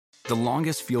The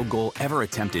longest field goal ever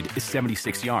attempted is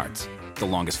 76 yards. The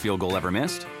longest field goal ever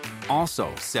missed?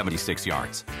 Also 76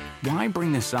 yards. Why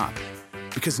bring this up?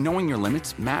 Because knowing your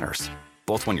limits matters,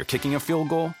 both when you're kicking a field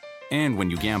goal and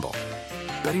when you gamble.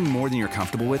 Betting more than you're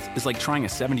comfortable with is like trying a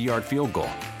 70-yard field goal.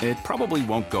 It probably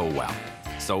won't go well.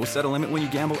 So set a limit when you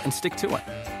gamble and stick to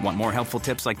it. Want more helpful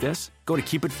tips like this? Go to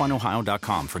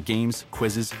keepitfunohio.com for games,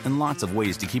 quizzes, and lots of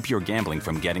ways to keep your gambling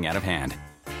from getting out of hand.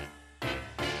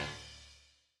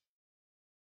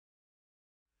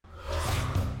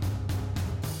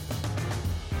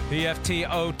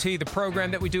 PFTOT, the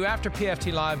program that we do after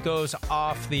PFT Live goes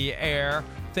off the air.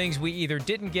 Things we either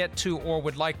didn't get to or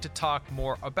would like to talk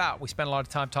more about. We spent a lot of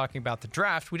time talking about the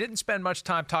draft. We didn't spend much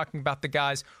time talking about the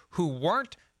guys who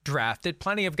weren't drafted.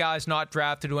 Plenty of guys not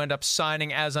drafted who end up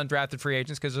signing as undrafted free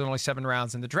agents because there's only 7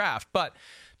 rounds in the draft. But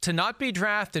to not be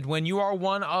drafted when you are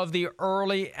one of the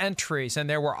early entries, and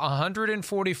there were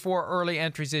 144 early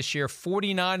entries this year,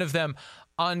 49 of them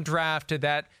undrafted.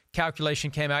 That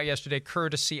calculation came out yesterday,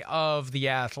 courtesy of The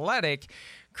Athletic.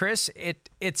 Chris,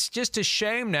 it's just a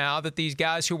shame now that these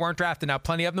guys who weren't drafted, now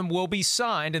plenty of them will be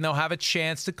signed and they'll have a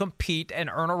chance to compete and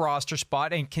earn a roster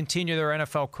spot and continue their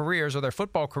NFL careers or their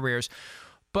football careers.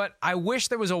 But I wish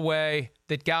there was a way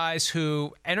that guys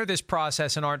who enter this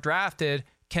process and aren't drafted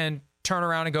can turn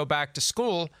around and go back to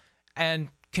school and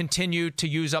continue to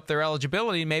use up their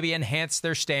eligibility, maybe enhance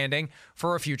their standing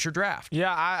for a future draft.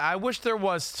 Yeah, I wish there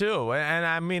was too. And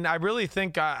I mean, I really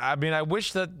think, I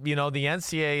wish that, the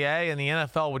NCAA and the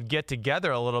NFL would get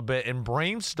together a little bit and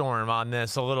brainstorm on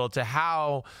this a little to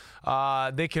how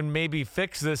they can maybe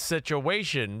fix this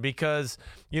situation because,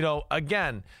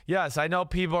 again, yes, I know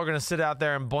people are going to sit out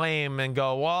there and blame and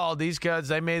go, well, these kids,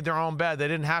 they made their own bed. They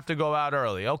didn't have to go out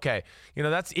early. Okay.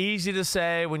 That's easy to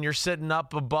say when you're sitting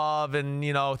up above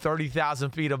and, 30,000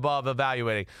 feet above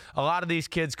evaluating. A lot of these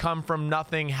kids come from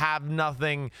nothing, have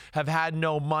had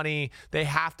no money. They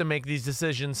have to make these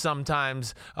decisions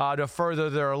sometimes to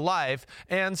further their life.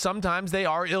 And sometimes they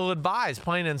are ill-advised,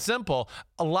 plain and simple,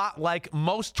 a lot like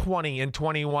most 20 and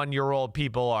 21-year-old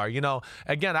people are.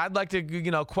 Again, I'd like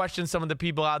to, question some of the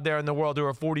people out there in the world who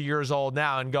are 40 years old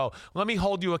now and go, let me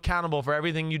hold you accountable for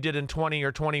everything you did in 20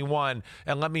 or 21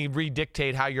 and let me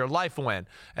redictate how your life went.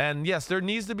 And yes, there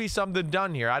needs to be something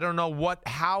done here. I don't know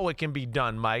how it can be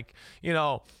done, Mike.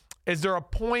 Is there a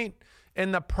point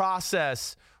in the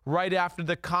process right after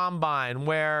the combine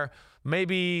where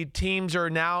maybe teams are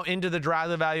now into the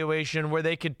draft evaluation where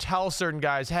they could tell certain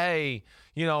guys, hey,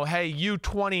 you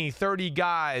 20, 30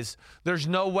 guys, there's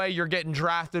no way you're getting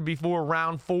drafted before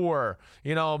round 4.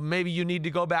 Maybe you need to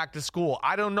go back to school.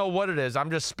 I don't know what it is. I'm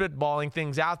just spitballing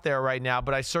things out there right now,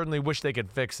 but I certainly wish they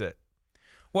could fix it.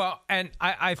 Well, and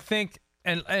I think,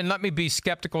 and let me be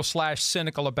skeptical /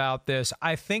 cynical about this.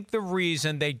 I think the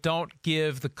reason they don't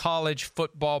give the college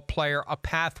football player a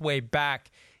pathway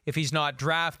back if he's not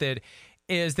drafted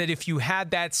is that if you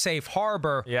had that safe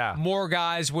harbor, more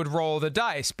guys would roll the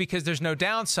dice because there's no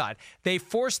downside. They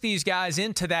force these guys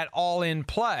into that all-in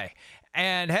play.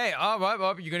 And, hey,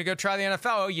 you're going to go try the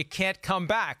NFL. Oh, you can't come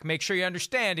back. Make sure you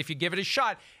understand if you give it a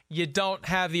shot, you don't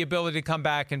have the ability to come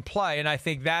back and play. And I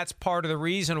think that's part of the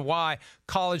reason why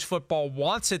college football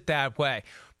wants it that way.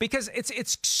 Because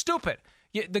it's stupid.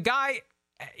 The guy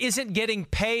isn't getting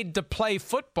paid to play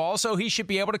football, so he should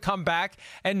be able to come back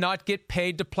and not get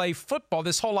paid to play football.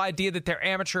 This whole idea that they're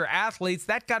amateur athletes,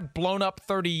 that got blown up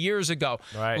 30 years ago.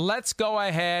 Right. Let's go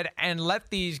ahead and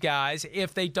let these guys,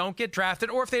 if they don't get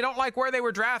drafted or if they don't like where they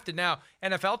were drafted. Now,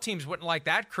 NFL teams wouldn't like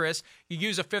that, Chris. You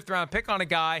use a 5th-round pick on a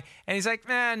guy, and he's like,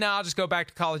 no, I'll just go back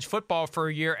to college football for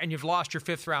a year, and you've lost your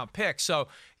 5th-round pick. So,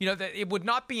 it would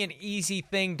not be an easy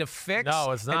thing to fix.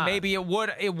 No, it's not. And maybe it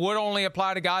would only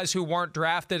apply to guys who weren't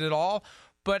drafted at all.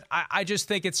 But I just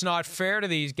think it's not fair to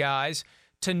these guys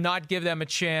to not give them a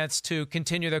chance to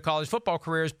continue their college football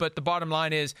careers. But the bottom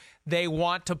line is they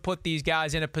want to put these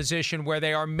guys in a position where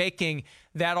they are making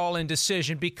that all-in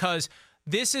decision because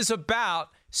this is about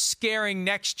scaring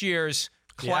next year's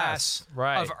class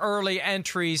of early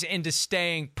entries into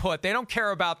staying put. They don't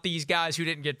care about these guys who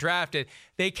didn't get drafted.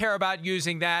 They care about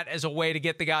using that as a way to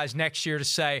get the guys next year to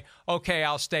say, okay,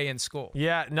 I'll stay in school.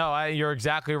 Yeah, no, you're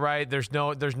exactly right. There's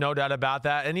no doubt about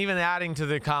that. And even adding to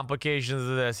the complications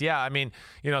of this, I mean,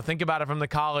 think about it from the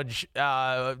college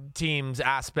teams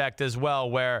aspect as well,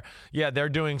 where, they're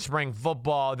doing spring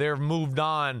football. They've moved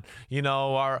on.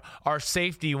 Our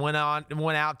safety went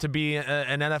out to be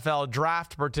an NFL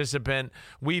draft participant.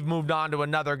 We've moved on to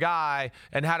another guy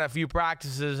and had a few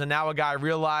practices, and now a guy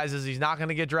realizes he's not going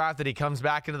to get drafted. He comes back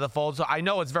back into the fold. So I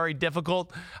know it's very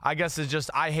difficult. I guess it's just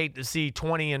I hate to see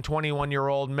 20 and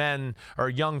 21-year-old men, or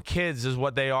young kids is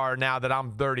what they are now that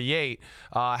I'm 38,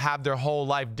 have their whole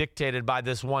life dictated by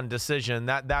this one decision.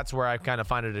 That's where I kind of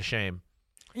find it a shame.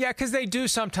 Yeah, because they do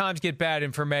sometimes get bad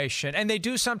information, and they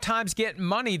do sometimes get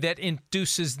money that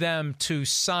induces them to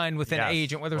sign with an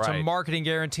agent, whether it's a marketing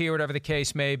guarantee or whatever the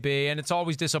case may be. And it's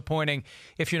always disappointing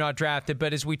if you're not drafted.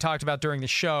 But as we talked about during the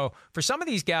show, for some of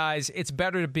these guys, it's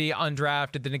better to be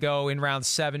undrafted than to go in round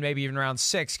 7, maybe even round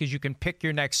 6, because you can pick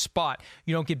your next spot.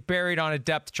 You don't get buried on a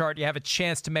depth chart. You have a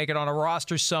chance to make it on a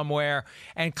roster somewhere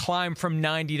and climb from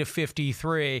 90 to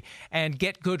 53 and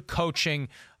get good coaching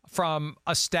from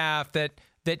a staff that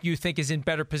you think is in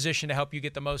better position to help you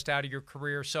get the most out of your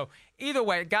career. So either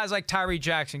way, guys like Tyree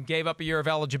Jackson gave up a year of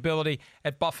eligibility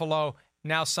at Buffalo,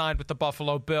 now signed with the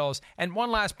Buffalo Bills. And one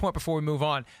last point before we move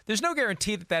on. There's no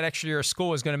guarantee that extra year of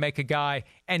school is going to make a guy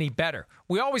any better.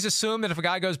 We always assume that if a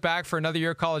guy goes back for another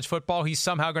year of college football, he's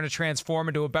somehow going to transform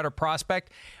into a better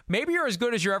prospect. Maybe you're as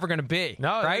good as you're ever going to be,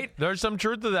 right? There's some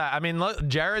truth to that. I mean, look,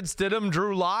 Jared Stidham,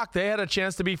 Drew Lock, they had a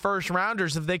chance to be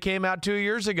first-rounders if they came out 2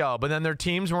 years ago. But then their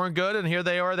teams weren't good, and here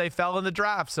they are. They fell in the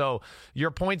draft. So your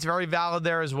point's very valid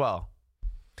there as well.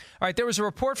 All right, there was a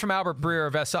report from Albert Breer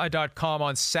of SI.com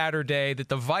on Saturday that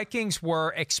the Vikings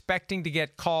were expecting to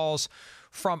get calls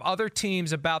from other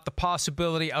teams about the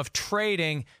possibility of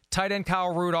trading tight end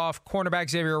Kyle Rudolph, cornerback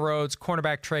Xavier Rhodes,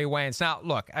 cornerback Trey Waynes. Now,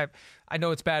 look, I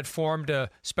know it's bad form to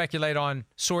speculate on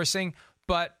sourcing,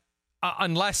 but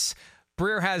unless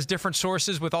Breer has different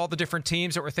sources with all the different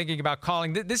teams that we're thinking about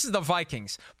calling. This is the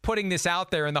Vikings putting this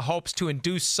out there in the hopes to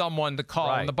induce someone to call.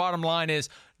 Right. And the bottom line is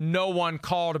no one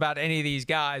called about any of these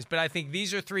guys. But I think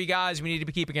these are 3 guys we need to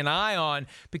be keeping an eye on,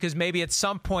 because maybe at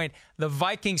some point the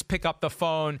Vikings pick up the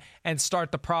phone and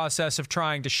start the process of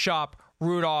trying to shop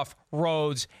Rudolph,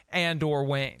 Rhodes, and/or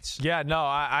Waynes. Yeah, no,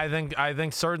 I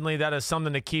think certainly that is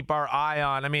something to keep our eye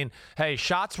on. I mean, hey,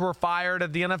 shots were fired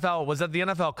at the NFL. Was that the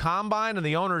NFL Combine and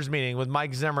the owners' meeting with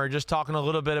Mike Zimmer, just talking a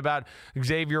little bit about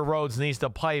Xavier Rhodes needs to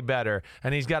play better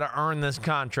and he's got to earn this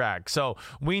contract. So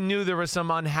we knew there was some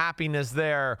unhappiness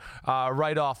there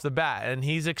right off the bat, and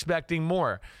he's expecting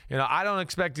more. You know, I don't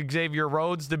expect Xavier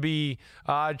Rhodes to be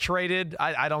traded.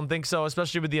 I don't think so,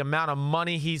 especially with the amount of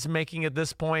money he's making at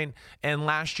this point. And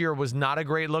last year was not a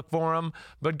great look for him.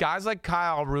 But guys like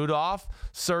Kyle Rudolph,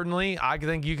 certainly, I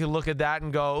think you can look at that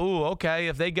and go, ooh, okay,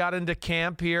 if they got into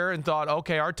camp here and thought,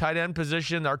 okay, our tight end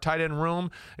position, our tight end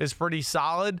room is pretty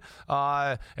solid.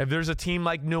 If there's a team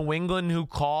like New England who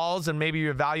calls and maybe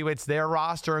evaluates their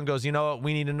roster and goes, you know what,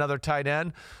 we need another tight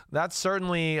end, that's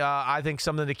certainly, I think,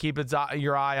 something to keep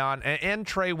your eye on. And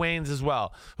Trey Waynes as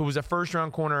well, who was a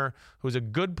first-round corner, who's a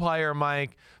good player,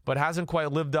 Mike, but hasn't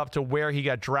quite lived up to where he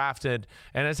got drafted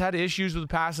and has had issues with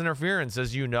pass interference.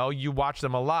 As you know, you watch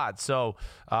them a lot. So,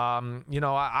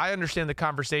 I understand the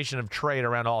conversation of trade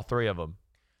around all 3 of them.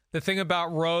 The thing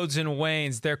about Rhodes and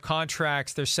Waynes, their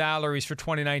contracts, their salaries for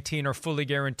 2019 are fully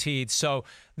guaranteed. So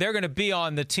they're going to be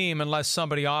on the team unless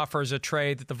somebody offers a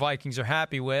trade that the Vikings are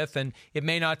happy with. And it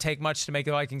may not take much to make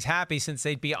the Vikings happy, since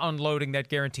they'd be unloading that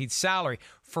guaranteed salary.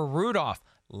 For Rudolph,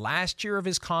 last year of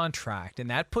his contract, and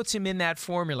that puts him in that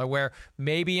formula where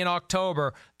maybe in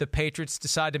October the Patriots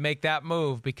decide to make that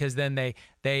move, because then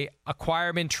they acquire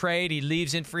him in trade, he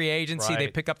leaves in free agency, They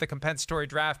pick up the compensatory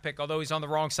draft pick, although he's on the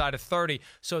wrong side of 30,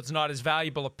 so it's not as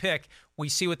valuable a pick. We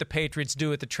see what the Patriots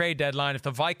do at the trade deadline. If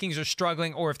the Vikings are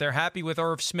struggling, or if they're happy with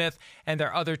Irv Smith and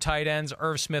their other tight ends,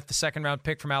 Irv Smith, the second-round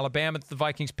pick from Alabama that the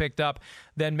Vikings picked up,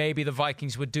 then maybe the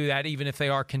Vikings would do that, even if they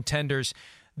are contenders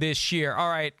this year. All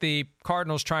right, the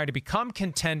Cardinals trying to become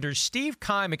contenders. Steve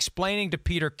Keim explaining to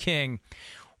Peter King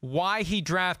why he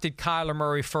drafted Kyler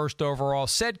Murray first overall.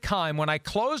 Said Keim, when I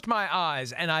closed my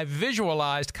eyes and I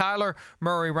visualized Kyler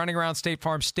Murray running around State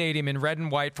Farm Stadium in red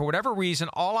and white, for whatever reason,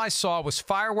 all I saw was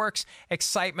fireworks,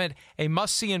 excitement, a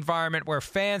must-see environment where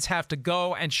fans have to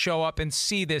go and show up and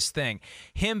see this thing.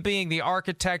 Him being the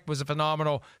architect was a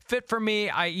phenomenal fit for me.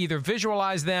 I either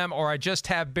visualize them or I just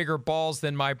have bigger balls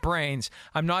than my brains.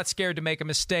 I'm not scared to make a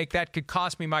mistake. That could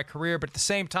cost me my career, but at the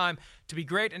same time, to be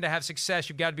great and to have success,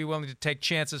 you've got to be willing to take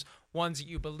chances, ones that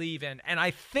you believe in. And I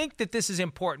think that this is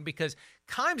important, because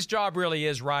Keim's job really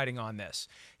is riding on this.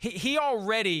 He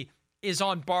already is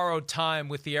on borrowed time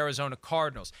with the Arizona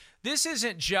Cardinals. This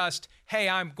isn't just, hey,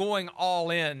 I'm going all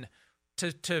in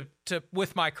to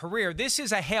with my career. This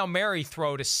is a Hail Mary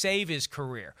throw to save his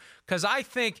career, because I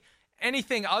think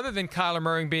anything other than Kyler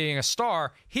Murray being a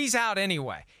star, he's out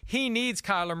anyway. He needs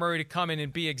Kyler Murray to come in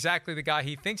and be exactly the guy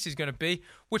he thinks he's going to be,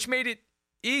 which made it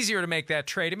easier to make that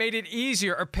trade. It made it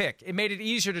easier, It made it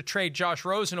easier to trade Josh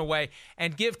Rosen away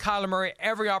and give Kyler Murray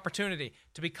every opportunity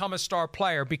to become a star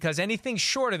player, because anything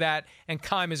short of that and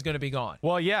Keim is going to be gone.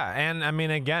 Well, yeah, and I mean,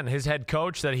 again, his head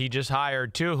coach that he just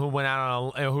hired too, who he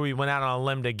went out on a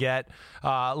limb to get,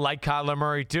 like Kyler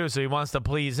Murray too, so he wants to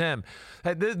please him.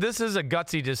 This is a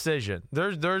gutsy decision.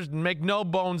 There's make no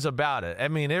bones about it. I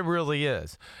mean, it really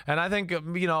is. And I think,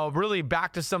 really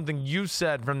back to something you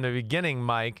said from the beginning,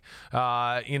 Mike.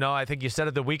 I think you said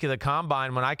it the week of the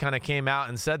Combine when I kind of came out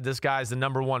and said this guy's the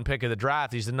number one pick of the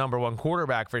draft. He's the number one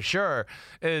quarterback for sure.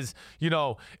 Is,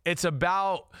 it's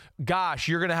about, gosh,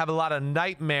 you're going to have a lot of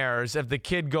nightmares if the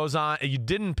kid goes on, you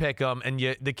didn't pick him, and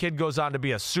the kid goes on to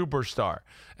be a superstar.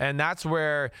 And that's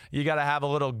where you got to have a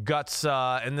little guts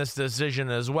in this decision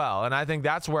as well. And I think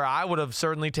that's where I would have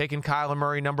certainly taken Kyler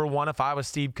Murray number one if I was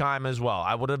Steve Keim as well.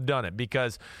 I would have done it,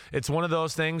 because it's one of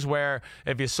those things where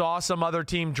if you saw some other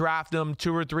team draft him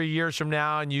 2 or 3 years from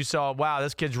now and you saw, wow,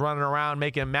 this kid's running around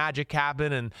making magic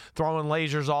happen and throwing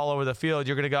lasers all over the field,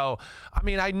 you're going to go, I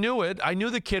mean, I knew it. I knew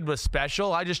the kid was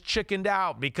special. I just chickened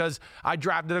out because I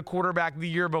drafted a quarterback the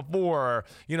year before.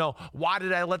 Why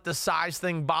did I let the size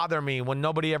thing bother me when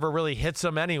nobody ever really hits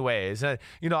him anyways? I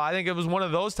think it was one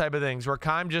of those type of things where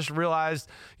Keim just realized,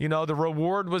 the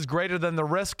reward was greater than the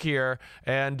risk here,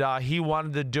 and he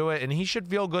wanted to do it, and he should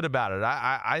feel good about it.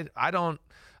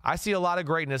 I see a lot of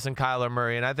greatness in Kyler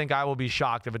Murray, and I think I will be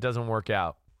shocked if it doesn't work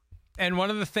out. And one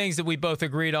of the things that we both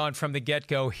agreed on from the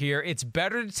get-go here, it's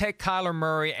better to take Kyler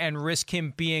Murray and risk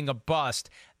him being a bust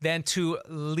than to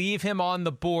leave him on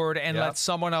the board and let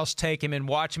someone else take him and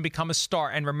watch him become a star.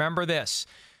 And remember this,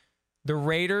 the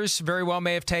Raiders very well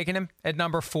may have taken him at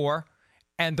number 4,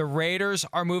 and the Raiders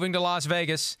are moving to Las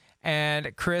Vegas.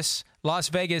 And Chris, Las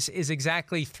Vegas is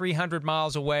exactly 300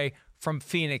 miles away from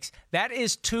Phoenix. That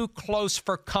is too close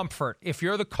for comfort. If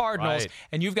you're the Cardinals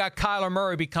and you've got Kyler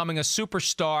Murray becoming a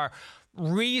superstar,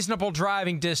 reasonable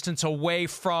driving distance away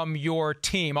from your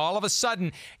team, all of a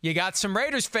sudden you got some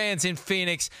Raiders fans in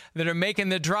Phoenix that are making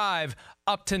the drive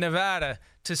up to Nevada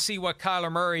to see what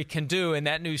Kyler Murray can do in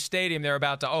that new stadium they're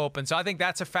about to open. So I think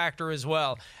that's a factor as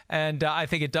well. And I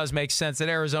think it does make sense that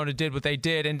Arizona did what they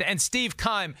did. And Steve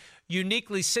Keim,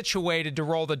 uniquely situated to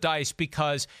roll the dice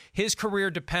because his career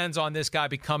depends on this guy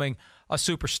becoming a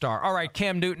superstar. All right,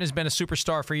 Cam Newton has been a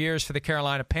superstar for years for the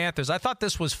Carolina Panthers. I thought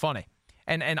this was funny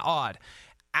and odd.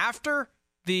 After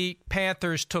the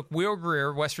Panthers took Will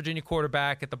Grier, West Virginia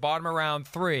quarterback, at the bottom of round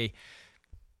 3,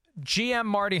 GM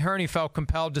Marty Herney felt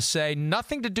compelled to say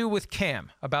nothing to do with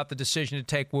Cam about the decision to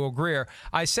take Will Grier.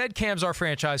 I said Cam's our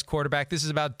franchise quarterback. This is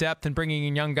about depth and bringing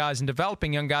in young guys and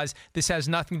developing young guys. This has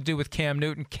nothing to do with Cam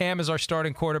Newton. Cam is our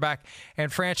starting quarterback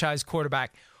and franchise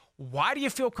quarterback. Why do you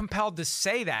feel compelled to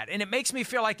say that? And it makes me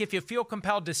feel like if you feel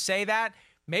compelled to say that,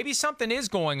 maybe something is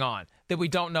going on that we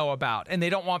don't know about, and they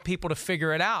don't want people to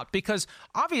figure it out. Because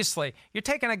obviously, you're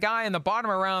taking a guy in the bottom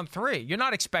of round 3. You're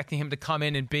not expecting him to come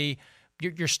in and be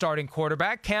your starting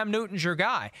quarterback. Cam Newton's your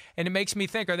guy. And it makes me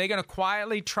think, are they going to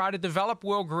quietly try to develop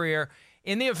Will Grier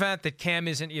in the event that Cam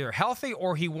isn't either healthy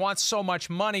or he wants so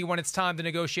much money when it's time to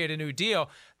negotiate a new deal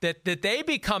that they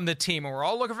become the team? And we're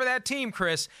all looking for that team,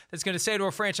 Chris, that's going to say to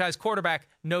a franchise quarterback,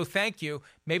 no thank you.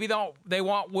 Maybe they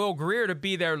want Will Grier to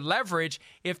be their leverage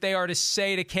if they are to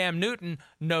say to Cam Newton,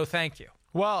 no thank you.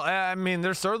 Well, I mean,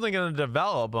 they're certainly going to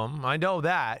develop him. I know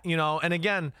that, and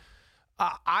again,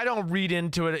 I don't read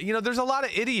into it. There's a lot of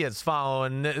idiots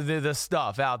following this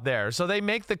stuff out there. So they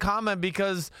make the comment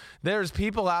because there's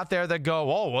people out there that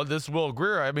go, oh, well, this Will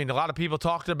Grier. I mean, a lot of people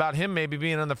talked about him maybe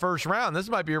being in the first round. This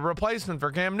might be a replacement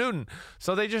for Cam Newton.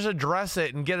 So they just address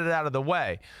it and get it out of the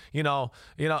way.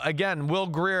 Again, Will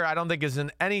Grier, I don't think is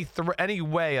in any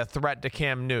way a threat to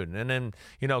Cam Newton. And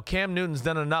then, Cam Newton's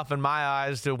done enough in my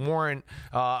eyes to warrant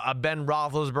a Ben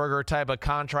Roethlisberger type of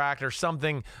contract or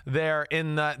something there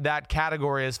in that category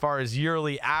as far as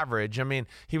yearly average. I mean,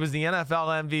 he was the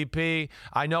NFL MVP.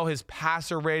 I know his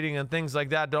passer rating and things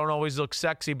like that don't always look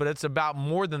sexy, but it's about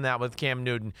more than that with Cam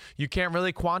Newton. You can't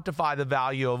really quantify the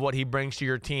value of what he brings to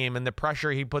your team and the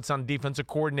pressure he puts on defensive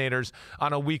coordinators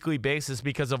on a weekly basis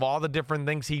because of all the different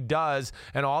things he does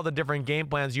and all the different game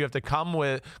plans you have to come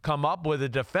up with to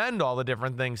defend all the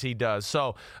different things he does.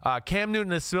 So Cam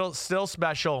Newton is still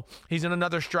special. He's in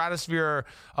another stratosphere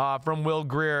from Will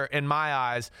Grier in my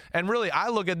eyes. And really, I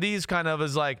look at these kind of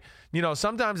as like,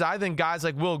 sometimes I think guys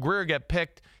like Will Grier get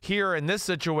picked here in this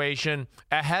situation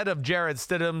ahead of Jarrett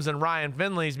Stidham's and Ryan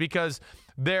Finley's because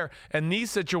in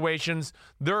these situations,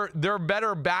 they're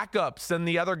better backups than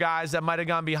the other guys that might have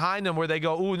gone behind them, where they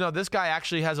go, ooh, no, this guy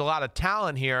actually has a lot of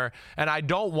talent here, and I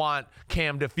don't want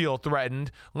Cam to feel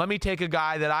threatened. Let me take a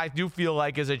guy that I do feel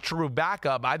like is a true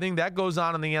backup. I think that goes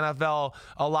on in the NFL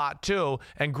a lot too.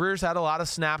 And Greer's had a lot of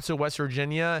snaps at West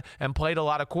Virginia and played a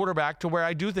lot of quarterback, to where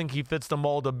I do think he fits the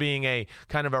mold of being a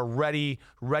kind of a ready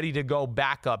to go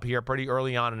backup here pretty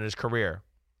early on in his career.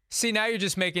 See, now you're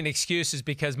just making excuses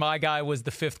because my guy was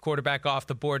the 5th quarterback off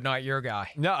the board, not your guy.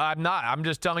 No, I'm not. I'm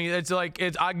just telling you, I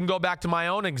can go back to my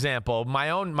own example,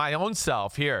 my own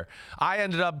self here. I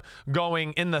ended up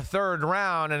going in the 3rd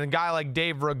round, and a guy like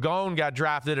Dave Ragone got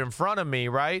drafted in front of me,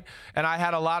 right? And I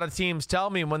had a lot of teams tell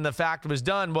me when the fact was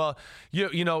done, well,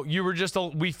 you were just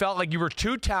we felt like you were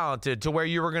too talented to where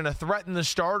you were going to threaten the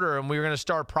starter, and we were going to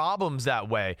start problems that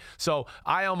way. So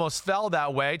I almost fell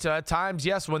that way. To at times,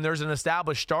 yes, when there's an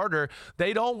established starter,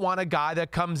 they don't want a guy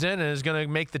that comes in and is going to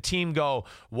make the team go,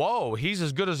 whoa, he's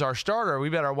as good as our starter. We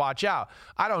better watch out.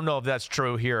 I don't know if that's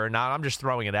true here or not. I'm just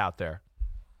throwing it out there.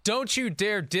 Don't you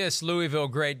dare diss Louisville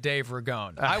great Dave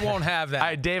Ragone. I won't have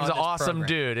that. Dave's an awesome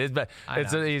program. Dude.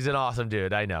 He's an awesome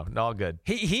dude. I know. All good.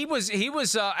 He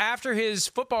was after his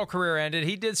football career ended,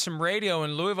 he did some radio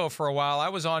in Louisville for a while. I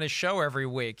was on his show every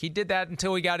week. He did that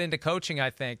until he got into coaching, I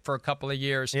think, for a couple of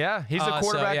years. Yeah, he's the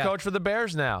quarterback coach for the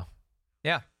Bears now.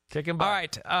 Yeah. Kicking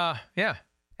butt. All right. Yeah.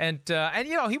 And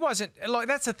he wasn't. Look,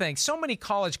 that's the thing. So many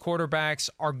college quarterbacks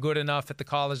are good enough at the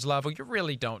college level. You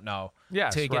really don't know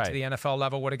until you get to the NFL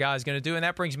level what a guy's going to do. And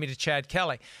that brings me to Chad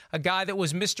Kelly, a guy that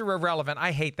was Mr. Irrelevant.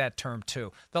 I hate that term,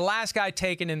 too. The last guy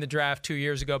taken in the draft 2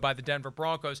 years ago by the Denver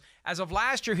Broncos. As of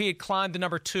last year, he had climbed to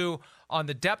number 2 on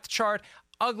the depth chart.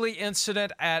 Ugly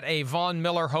incident at a Von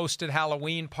Miller hosted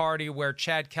Halloween party where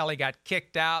Chad Kelly got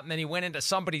kicked out, and then he went into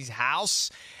somebody's house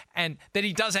and that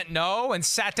he doesn't know and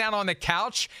sat down on the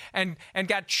couch and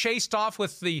got chased off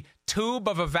with the tube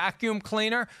of a vacuum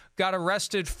cleaner, got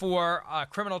arrested for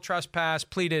criminal trespass,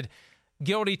 pleaded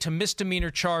guilty to misdemeanor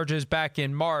charges back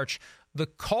in March. The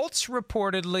Colts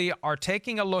reportedly are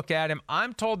taking a look at him.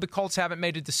 I'm told the Colts haven't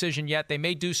made a decision yet. They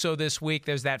may do so this week.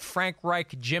 There's that Frank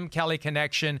Reich, Jim Kelly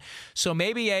connection. So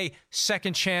maybe a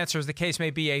second chance, or as the case may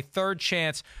be, a third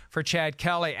chance for Chad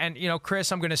Kelly. And,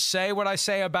 Chris, I'm going to say what I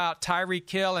say about Tyreek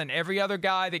Hill and every other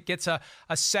guy that gets a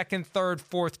second, third,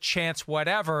 fourth chance,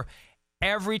 whatever.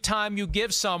 Every time you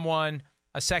give someone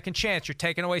a second chance, you're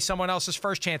taking away someone else's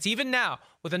first chance. Even now,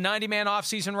 with a 90-man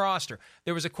offseason roster,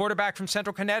 there was a quarterback from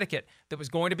Central Connecticut that was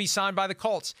going to be signed by the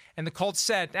Colts, and the Colts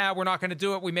said, we're not going to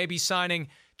do it. We may be signing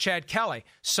Chad Kelly.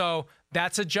 So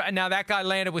that's now that guy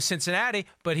landed with Cincinnati,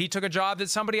 but he took a job that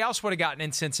somebody else would have gotten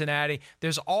in Cincinnati.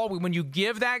 When you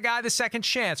give that guy the second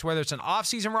chance, whether it's an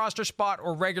offseason roster spot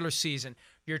or regular season,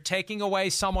 you're taking away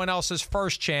someone else's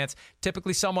first chance,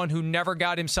 typically someone who never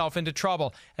got himself into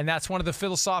trouble. And that's one of the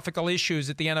philosophical issues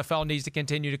that the NFL needs to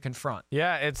continue to confront.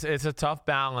 Yeah, it's a tough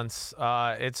balance.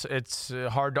 It's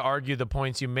hard to argue the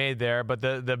points you made there, but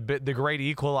the great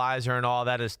equalizer and all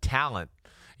that is talent.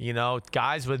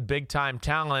 Guys with big-time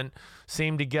talent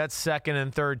seem to get second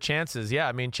and third chances. Yeah,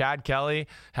 I mean, Chad Kelly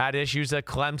had issues at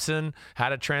Clemson, had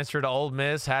to transfer to Ole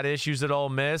Miss, had issues at Ole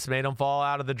Miss, made him fall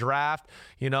out of the draft,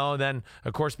 then,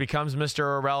 of course, becomes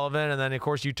Mr. Irrelevant. And then, of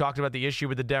course, you talked about the issue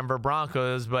with the Denver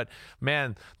Broncos. But,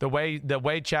 man, the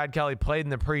way Chad Kelly played in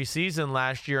the preseason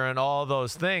last year and all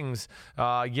those things,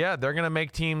 they're going to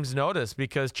make teams notice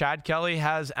because Chad Kelly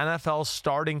has NFL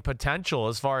starting potential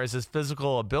as far as his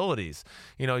physical abilities.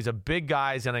 He's a big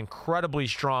guy, he's an incredibly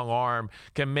strong arm,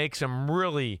 can make some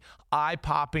really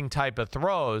eye-popping type of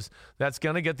throws that's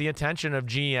going to get the attention of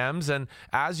GMs. And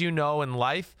as you know in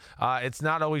life, it's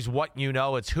not always what you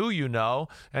know, it's who you know.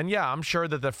 And yeah, I'm sure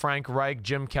that the Frank Reich,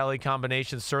 Jim Kelly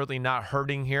combination is certainly not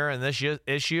hurting here in this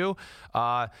issue.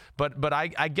 But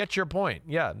I get your point.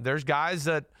 Yeah, there's guys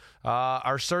that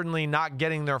are certainly not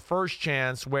getting their first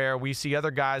chance, where we see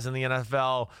other guys in the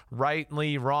NFL,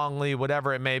 rightly, wrongly,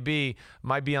 whatever it may be,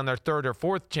 might be on their third or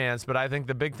fourth chance. But I think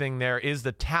the big thing there is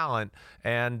the talent,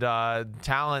 and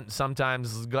talent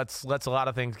sometimes lets a lot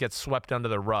of things get swept under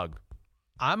the rug.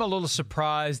 I'm a little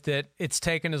surprised that it's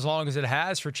taken as long as it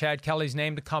has for Chad Kelly's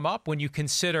name to come up when you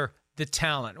consider the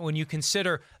talent, when you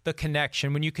consider the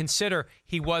connection, when you consider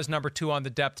he was number 2 on the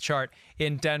depth chart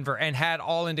in Denver and had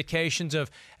all indications of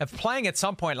playing at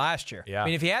some point last year. Yeah. I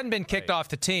mean, if he hadn't been kicked off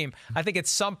the team, I think at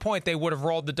some point they would have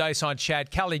rolled the dice on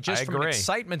Chad Kelly just from an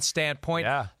excitement standpoint.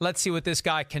 Yeah. Let's see what this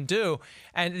guy can do.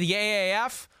 And the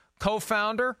AAF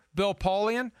co-founder, Bill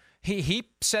Polian, He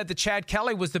said that Chad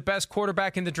Kelly was the best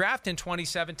quarterback in the draft in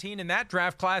 2017, and that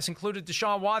draft class included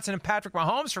Deshaun Watson and Patrick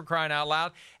Mahomes, for crying out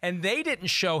loud, and they didn't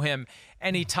show him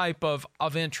any type of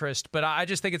interest. But I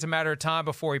just think it's a matter of time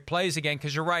before he plays again,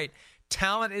 because you're right,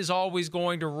 talent is always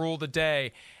going to rule the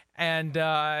day. And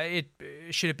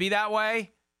should it be that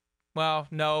way? Well,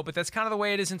 no, but that's kind of the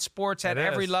way it is in sports at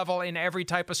every level, in every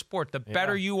type of sport. The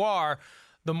better you are,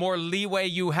 the more leeway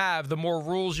you have, the more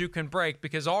rules you can break,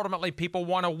 because ultimately people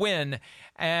want to win,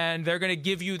 and they're going to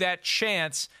give you that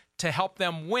chance to help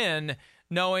them win,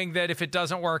 knowing that if it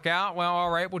doesn't work out, well, all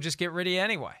right, we'll just get rid of you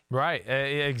anyway. Right.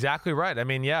 Exactly right. I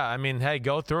mean, hey,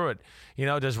 go through it.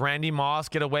 Does Randy Moss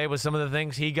get away with some of the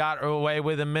things he got away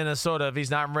with in Minnesota if he's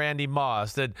not Randy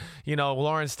Moss? Did,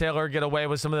 Lawrence Taylor get away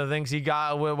with some of the things he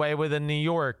got away with in New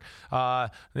York? He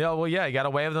got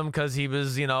away with them because he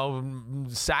was,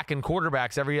 sacking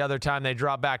quarterbacks every other time they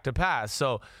drop back to pass.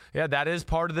 So, yeah, that is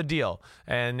part of the deal.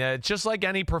 And just like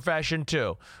any profession,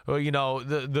 too,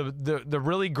 the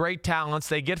really great talents,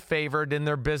 they get favored in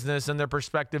their business and their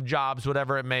prospective jobs,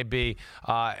 whatever it may be.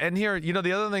 And here,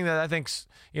 the other thing that I think,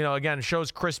 again,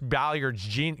 shows Chris Ballard's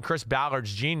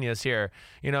genius here.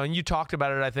 And you talked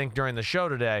about it, I think, during the show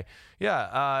today.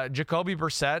 Yeah, Jacoby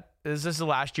Brissett, this is the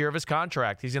last year of his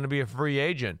contract. He's going to be a free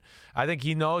agent. I think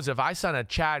he knows if I sign a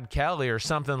Chad Kelly or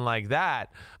something like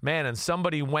that, man, and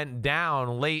somebody went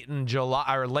down late in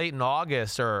July or late in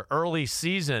August or early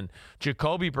season,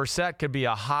 Jacoby Brissett could be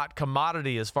a hot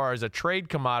commodity as far as a trade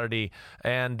commodity.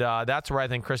 And that's where I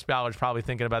think Chris Ballard's probably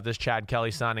thinking about this Chad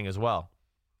Kelly signing as well.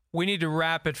 We need to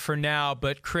wrap it for now,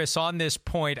 but Chris, on this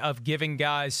point of giving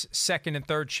guys second and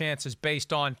third chances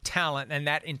based on talent and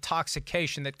that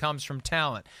intoxication that comes from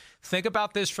talent, think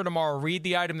about this for tomorrow. Read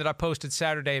the item that I posted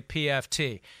Saturday at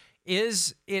PFT.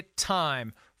 Is it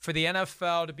time for the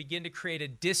NFL to begin to create a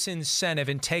disincentive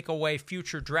and take away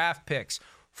future draft picks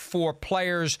for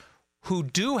players who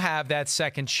do have that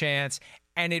second chance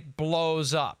and it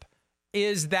blows up?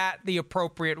 Is that the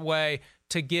appropriate way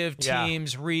to give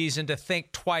teams reason to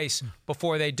think twice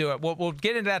before they do it? We'll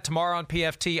get into that tomorrow on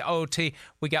PFT OT.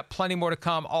 We got plenty more to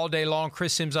come all day long.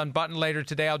 Chris Sims Unbuttoned later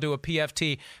today. I'll do a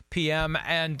PFT PM,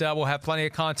 and we'll have plenty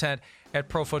of content at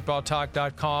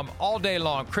ProFootballTalk.com all day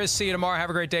long. Chris, see you tomorrow. Have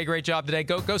a great day. Great job today.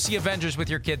 Go see Avengers with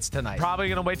your kids tonight. Probably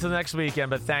going to wait till next weekend,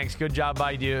 but thanks. Good job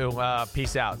by you.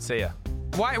 Peace out. See ya.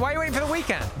 Why are you waiting for the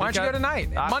weekend? Why don't you go tonight?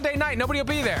 Monday night, nobody will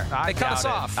be there. They cut us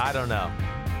off. I don't know.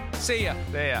 See ya.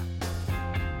 See ya.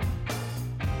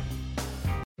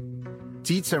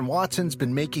 Dietz & Watson's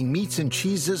been making meats and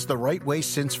cheeses the right way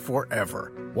since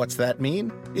forever. What's that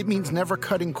mean? It means never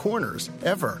cutting corners,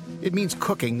 ever. It means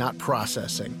cooking, not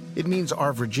processing. It means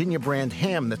our Virginia brand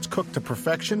ham that's cooked to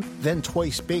perfection, then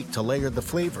twice baked to layer the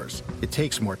flavors. It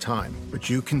takes more time, but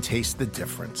you can taste the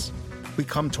difference. We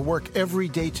come to work every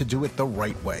day to do it the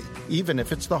right way, even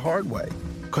if it's the hard way.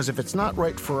 Because if it's not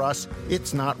right for us,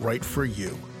 it's not right for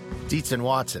you. Dietz &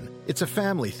 Watson, it's a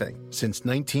family thing since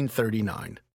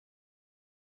 1939.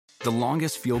 The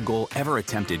longest field goal ever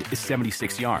attempted is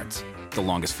 76 yards. The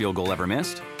longest field goal ever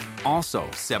missed? Also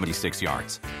 76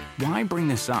 yards. Why bring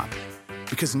this up?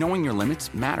 Because knowing your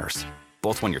limits matters,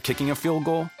 both when you're kicking a field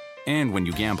goal and when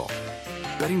you gamble.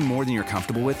 Betting more than you're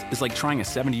comfortable with is like trying a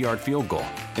 70-yard field goal.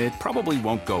 It probably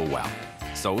won't go well.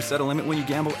 So set a limit when you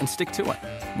gamble and stick to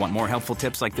it. Want more helpful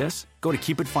tips like this? Go to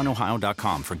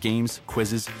keepitfunohio.com for games,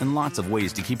 quizzes, and lots of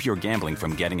ways to keep your gambling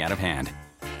from getting out of hand.